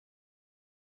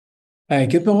Hey,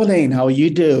 good morning. How are you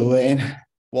doing?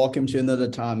 Welcome to another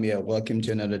time here. Welcome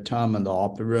to another time in the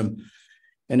upper room.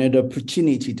 Another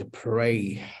opportunity to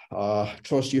pray.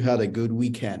 Trust you had a good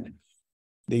weekend.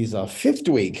 These are fifth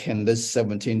week in this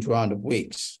 17th round of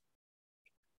weeks.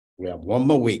 We have one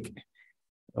more week,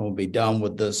 and we'll be done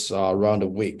with this round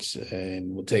of weeks,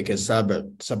 and we'll take a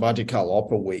sabbatical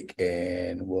upper week,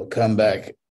 and we'll come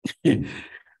back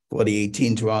for the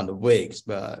 18th round of weeks.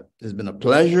 But it's been a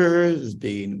pleasure. It's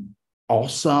been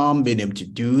awesome being able to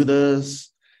do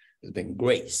this. It's been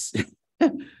grace.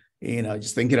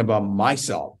 Just thinking about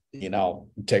myself,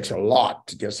 it takes a lot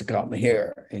to just come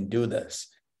here and do this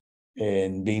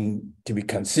and being to be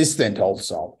consistent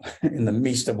also in the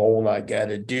midst of all I got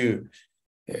to do.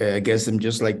 I guess I'm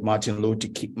just like Martin Luther.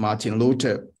 Martin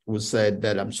Luther who said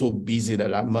that I'm so busy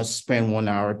that I must spend 1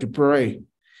 hour to pray.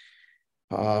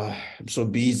 I'm so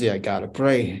busy, I gotta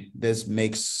pray. This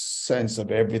makes sense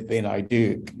of everything I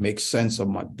do, makes sense of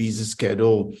my busy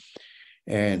schedule,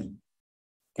 and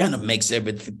kind of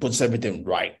puts everything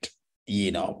right,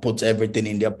 puts everything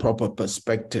in their proper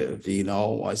perspective.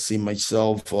 I see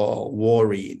myself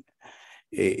worrying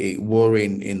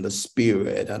in the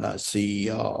spirit, and I see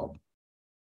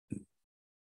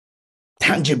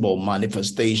tangible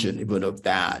manifestation even of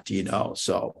that,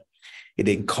 so it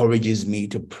encourages me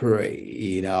to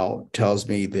pray, tells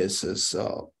me this is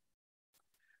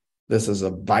a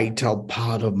vital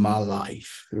part of my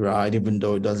life, right? Even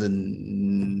though it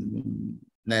doesn't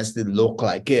necessarily look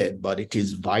like it, but it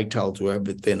is vital to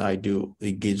everything I do.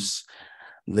 It gives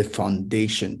the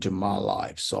foundation to my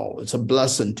life. So it's a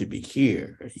blessing to be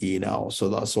here, so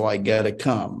that's why I gotta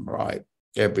come, right?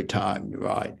 Every time,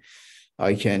 right?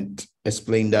 I can't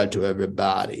explain that to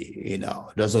everybody, it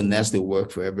doesn't necessarily work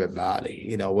for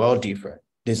everybody, we're all different.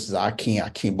 This is Akin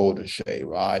Bodoshe,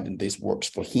 right? And this works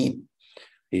for him.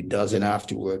 It doesn't have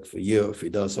to work for you. If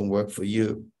it doesn't work for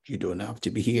you, you don't have to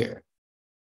be here.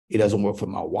 It doesn't work for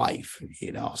my wife,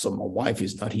 so my wife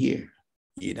is not here,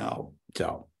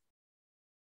 so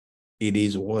it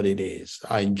is what it is.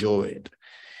 I enjoy it.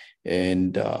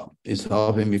 And it's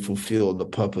helping me fulfill the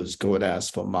purpose God has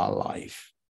for my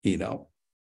life,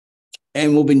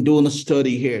 And we've been doing a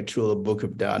study here through the book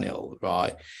of Daniel,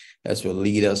 right? As we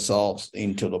lead ourselves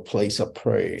into the place of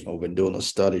prayer. We've been doing a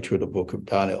study through the book of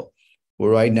Daniel.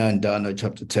 We're right now in Daniel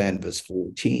chapter 10, verse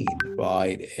 14,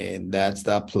 right? And that's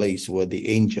that place where the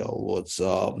angel was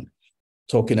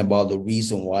talking about the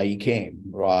reason why he came,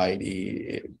 right?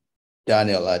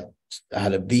 Daniel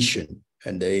had a vision,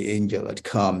 and the angel had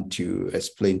come to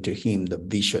explain to him the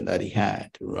vision that he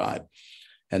had, right?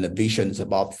 And the vision is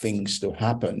about things to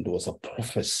happen. There was a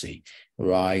prophecy,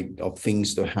 right, of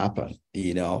things to happen,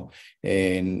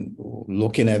 And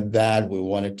looking at that, we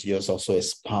wanted to just also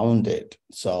expound it.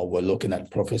 So we're looking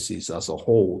at prophecies as a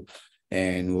whole,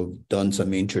 and we've done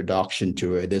some introduction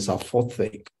to it. There's our fourth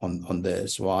thing on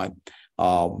this, right?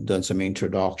 Done some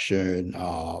introduction.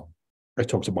 I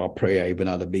talked about prayer even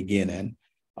at the beginning.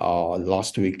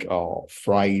 Last week,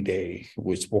 Friday,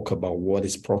 we spoke about what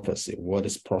is prophecy. What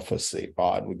is prophecy?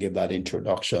 We gave that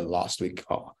introduction last week,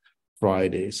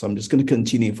 Friday. So I'm just going to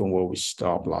continue from where we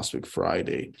stopped last week,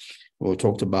 Friday. We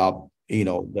talked about,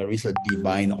 there is a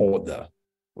divine order,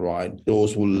 right?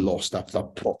 Those who lost after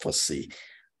prophecy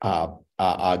are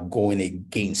going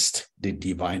against the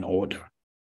divine order.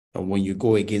 And when you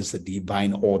go against the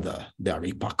divine order, there are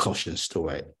repercussions to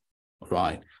it,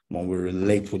 right? When we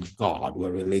relate with God,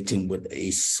 we're relating with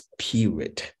a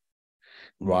spirit,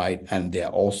 right? And there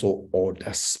are also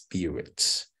other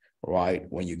spirits, right?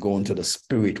 When you go into the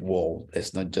spirit world,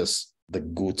 it's not just the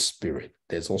good spirit.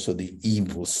 There's also the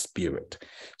evil spirit.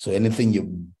 So anything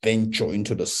you venture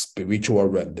into the spiritual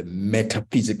realm, the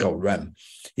metaphysical realm,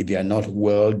 if you are not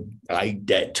well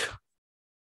guided,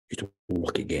 it will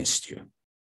work against you.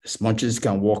 As much as it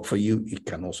can work for you, it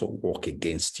can also work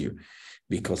against you,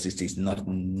 because it is not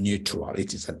neutral.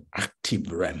 It is an active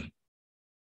realm,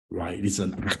 right? It is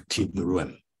an active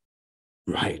realm,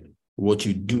 right? What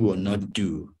you do or not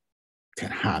do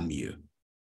can harm you,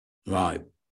 right?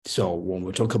 So when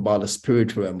we talk about the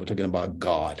spirit realm, we're talking about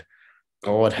God.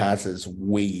 God has his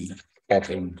way of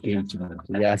engagement.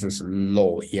 He has his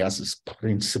law. He has his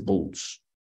principles,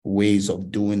 ways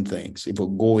of doing things. If we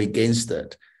go against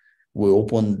it, we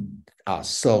open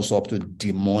ourselves up to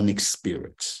demonic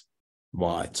spirits.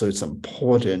 Right. So it's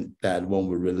important that when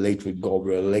we relate with God,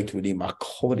 we relate with him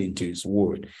according to his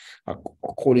word,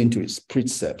 according to his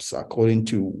precepts, according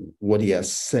to what he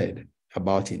has said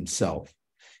about himself.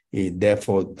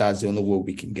 Therefore, that's the only way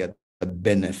we can get the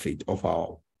benefit of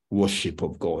our worship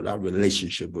of God, our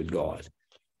relationship with God.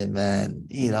 Amen.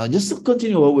 Just to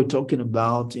continue what we're talking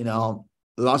about,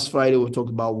 last Friday we talked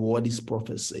about what is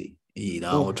prophecy.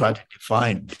 We'll try to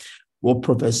define what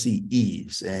prophecy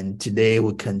is. And today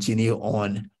we continue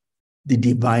on the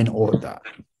divine order.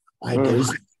 Right? There is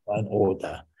a divine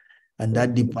order. And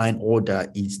that divine order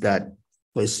is that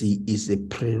prophecy is a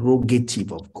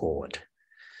prerogative of God.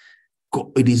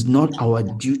 It is not our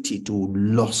duty to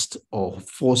lust or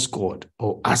force God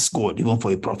or ask God even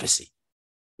for a prophecy.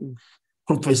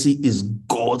 Prophecy is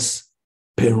God's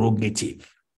prerogative.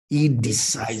 He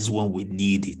decides when we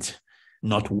need it,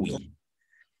 not we.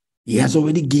 He has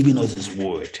already given us his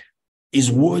word.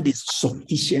 His word is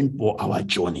sufficient for our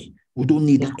journey. We don't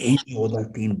need any other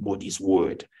thing but his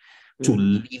word to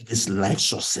live this life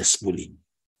successfully.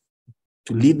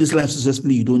 To live this life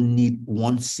successfully, you don't need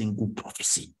one single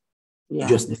prophecy. You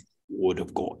just need the word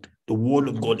of God. The word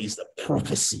of God is the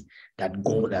prophecy that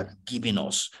God has given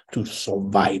us to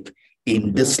survive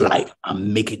in this life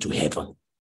and make it to heaven.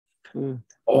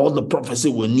 All the prophecy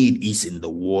we need is in the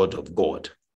word of God.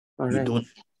 You don't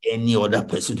need any other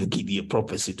person to give you a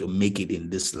prophecy to make it in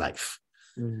this life.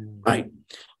 Right?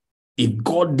 If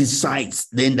God decides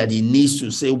then that he needs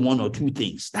to say one or two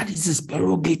things, that is his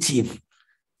prerogative.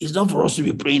 It's not for us to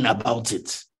be praying about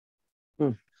it.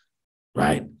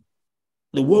 Right?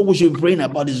 The word we should be praying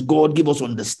about is, God, give us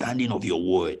understanding of your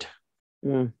word.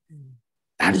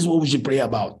 That is what we should pray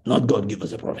about, not God give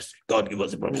us a prophecy. God give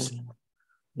us a prophecy.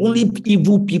 Only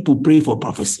evil people pray for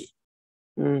prophecy.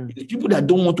 The people that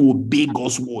don't want to obey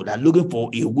God's word are looking for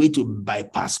a way to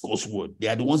bypass God's word. They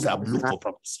are the ones that look for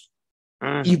prophecy.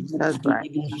 Evil people,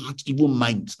 evil hearts, evil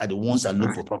minds are the ones that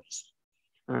look for prophecy.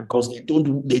 Because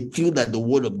they feel that the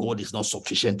word of God is not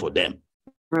sufficient for them.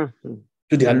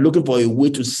 So they are looking for a way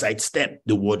to sidestep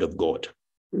the word of God.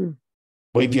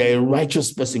 But if you are a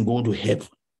righteous person going to heaven,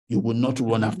 you will not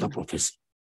run after prophecy.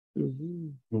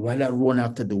 You rather run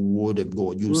after the word of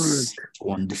God. You seek to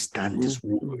understand this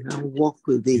word. And walk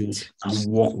with it. And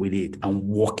walk with it. And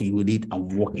walking with it.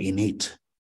 And walk in it.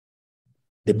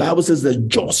 The Bible says the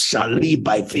just shall live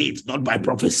by faith, not by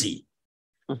prophecy.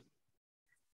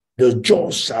 The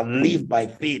just shall live by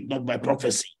faith, not by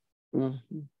prophecy.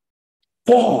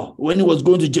 Paul, when he was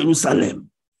going to Jerusalem,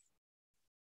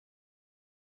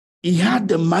 he had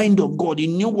the mind of God. He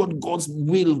knew what God's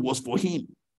will was for him.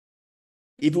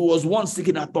 If it was one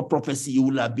seeking after prophecy, he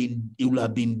would have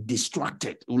been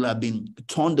distracted. He would have been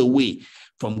turned away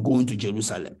from going to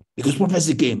Jerusalem. Because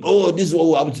prophecy came. Oh, this is what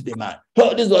will happen to the man.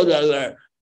 Oh, this is what will happen.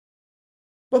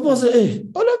 But Paul said, hey,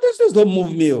 all of this does not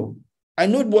move me. I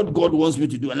know what God wants me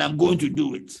to do, and I'm going to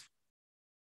do it.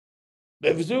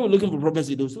 But if you're looking for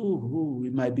prophecy, they'll say, oh,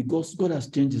 it might be God has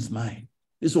changed his mind.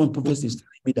 This one prophecy is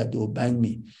telling me that they will bind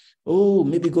me. Oh,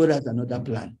 maybe God has another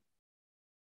plan.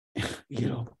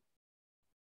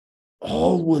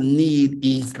 All we need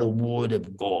is the word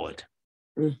of God.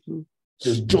 The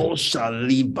just shall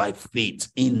live by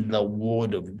faith in the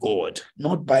word of God,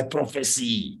 not by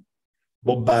prophecy,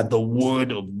 but by the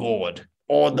word of God.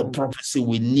 All the prophecy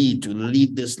we need to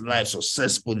live this life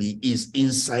successfully is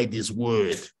inside this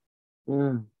word.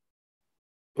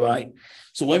 Right?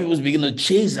 So when people begin to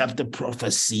chase after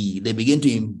prophecy, they begin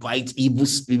to invite evil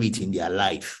spirit in their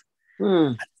life.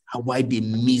 And why they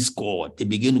miss God. They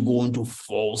begin to go into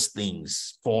false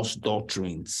things, false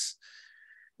doctrines.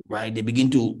 Right? They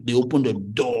open the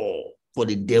door for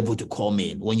the devil to come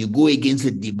in. When you go against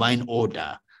the divine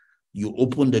order, you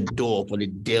open the door for the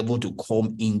devil to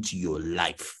come into your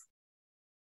life.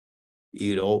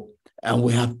 And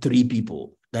we have three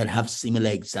people that have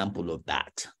similar example of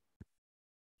that.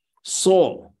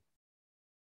 Saul,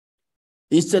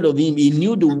 instead of him, he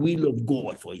knew the will of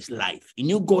God for his life. He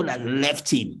knew God had left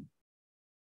him.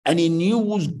 And he knew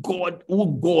who God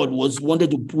was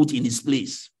wanted to put in his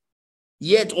place.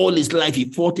 Yet all his life,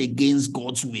 he fought against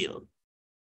God's will.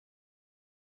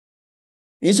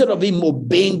 Instead of him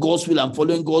obeying God's will and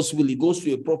following God's will, he goes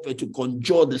to a prophet to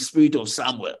conjure the spirit of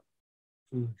Samuel.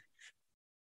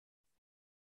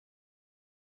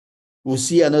 We'll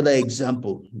see another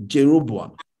example,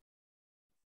 Jeroboam.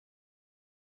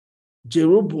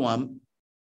 Jeroboam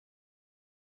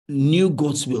knew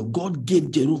God's will. God gave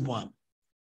Jeroboam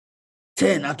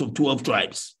 10 out of 12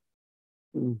 tribes.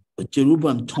 But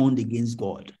Jeroboam turned against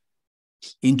God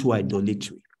into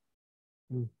idolatry.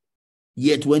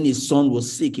 Yet when his son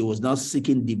was sick, he was now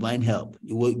seeking divine help.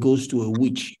 He goes to a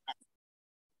witch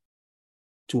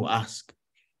to ask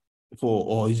for,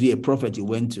 or is he a prophet he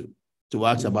went to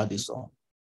ask about his son?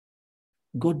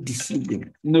 God deceived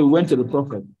him. No, he went to the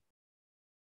prophet.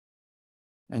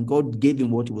 And God gave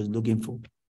him what he was looking for.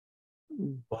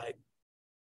 Why?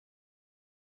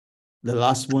 The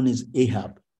last one is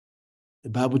Ahab. The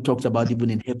Bible talks about even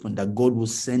in heaven that God will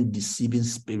send deceiving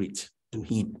spirits to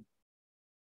him.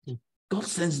 God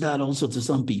sends that also to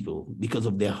some people because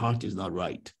of their heart is not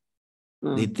right.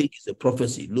 They think it's a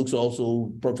prophecy. It looks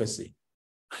also prophecy.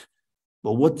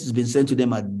 But what has been sent to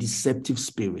them are deceptive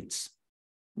spirits.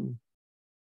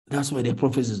 That's why their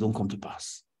prophecies don't come to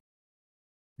pass.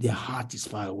 Their heart is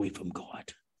far away from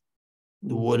God.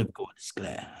 The word of God is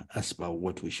clear as about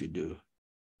what we should do.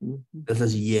 Let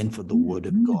us yearn for the word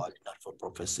of God, not for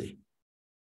prophecy.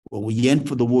 When we yearn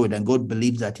for the word and God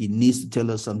believes that he needs to tell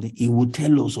us something, he will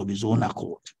tell us of his own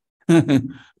accord.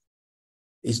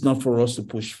 It's not for us to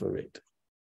push for it.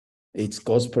 It's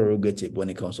God's prerogative when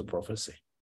it comes to prophecy.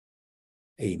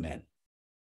 Amen.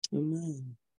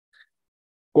 Amen.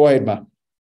 Go ahead, ma.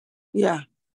 Yeah,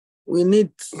 we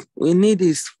need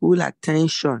his full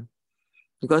attention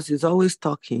because he's always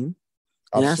talking.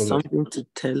 He has something to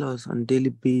tell us on a daily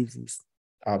basis.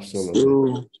 Absolutely.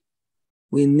 So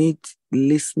we need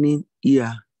listening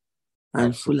ear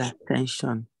and full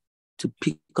attention to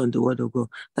pick on the word of God.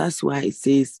 That's why it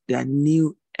says they are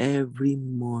new every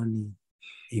morning.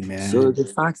 Amen. So the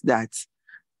fact that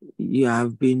you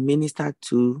have been ministered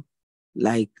to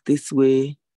like this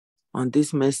way on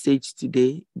this message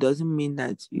today doesn't mean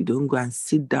that you don't go and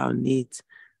sit down it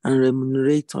and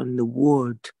remunerate on the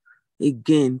word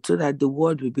again so that the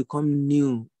word will become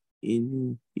new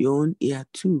in your own ear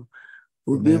too.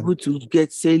 We'll be able to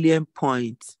get salient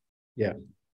points. Yeah.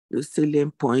 Those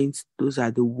salient points, those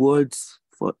are the words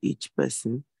for each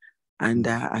person. And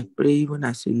I pray even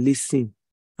as we listen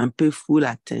and pay full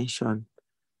attention,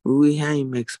 we will hear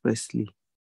him expressly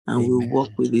and we'll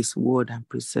walk with his word and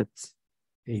precepts.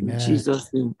 Amen. In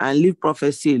Jesus' name. And leave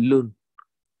prophecy alone.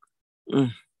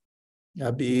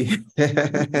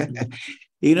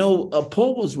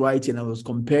 Paul was writing, I was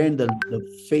comparing the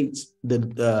faith,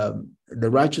 the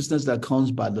righteousness that comes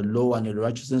by the law and the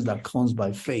righteousness that comes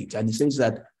by faith. And he says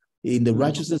that in the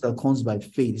righteousness that comes by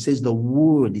faith, he says the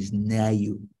word is near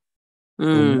you. The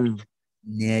word is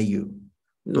near you.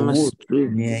 The word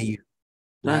is near you.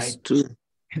 That's true.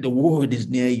 The word is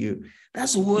near you.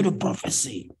 That's a word of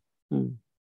prophecy.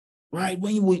 Right?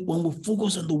 When we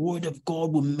focus on the word of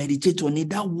God, we meditate on it,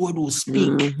 that word will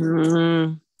speak.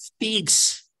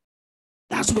 Speaks.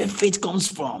 That's where faith comes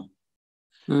from.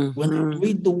 When I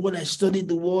read the word, I study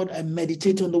the word, I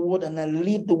meditate on the word, and I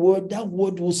live the word, that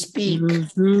word will speak.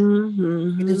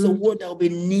 It is a word that will be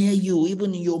near you,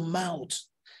 even in your mouth.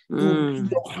 It will be in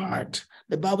your heart.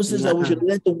 The Bible says that we should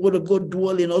let the word of God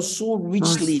dwell in us so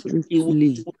richly. It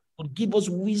will give us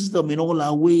wisdom in all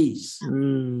our ways.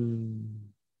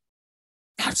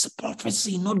 That's a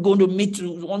prophecy, not going to meet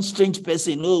one strange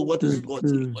person. Oh, what is God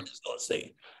saying? What is God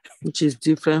saying? Which is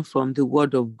different from the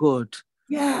word of God.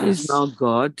 Yes. It's not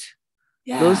God.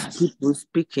 Yes. Those people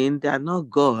speaking, they are not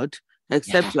God,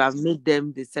 except you have made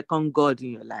them the second God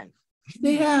in your life.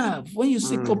 They have. When you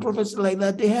see a prophecy like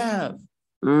that, they have.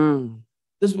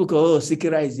 This book,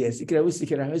 Sikira is here. Sikira, who's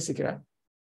Sikira? Who's Sikira?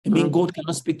 I mean, God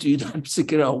cannot speak to you that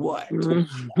Sikira what?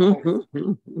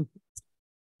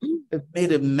 They've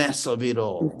made a mess of it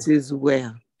all. It is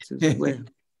well. It is well.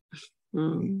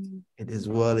 It is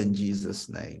well in Jesus'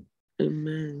 name.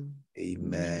 Amen.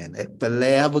 Amen.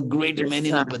 Have a great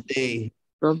remaining of the day.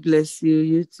 God bless you.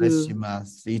 You too. Bless you, ma.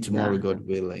 See you tomorrow, God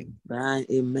willing. Bye.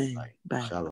 Amen. Bye. Bye. Shalom.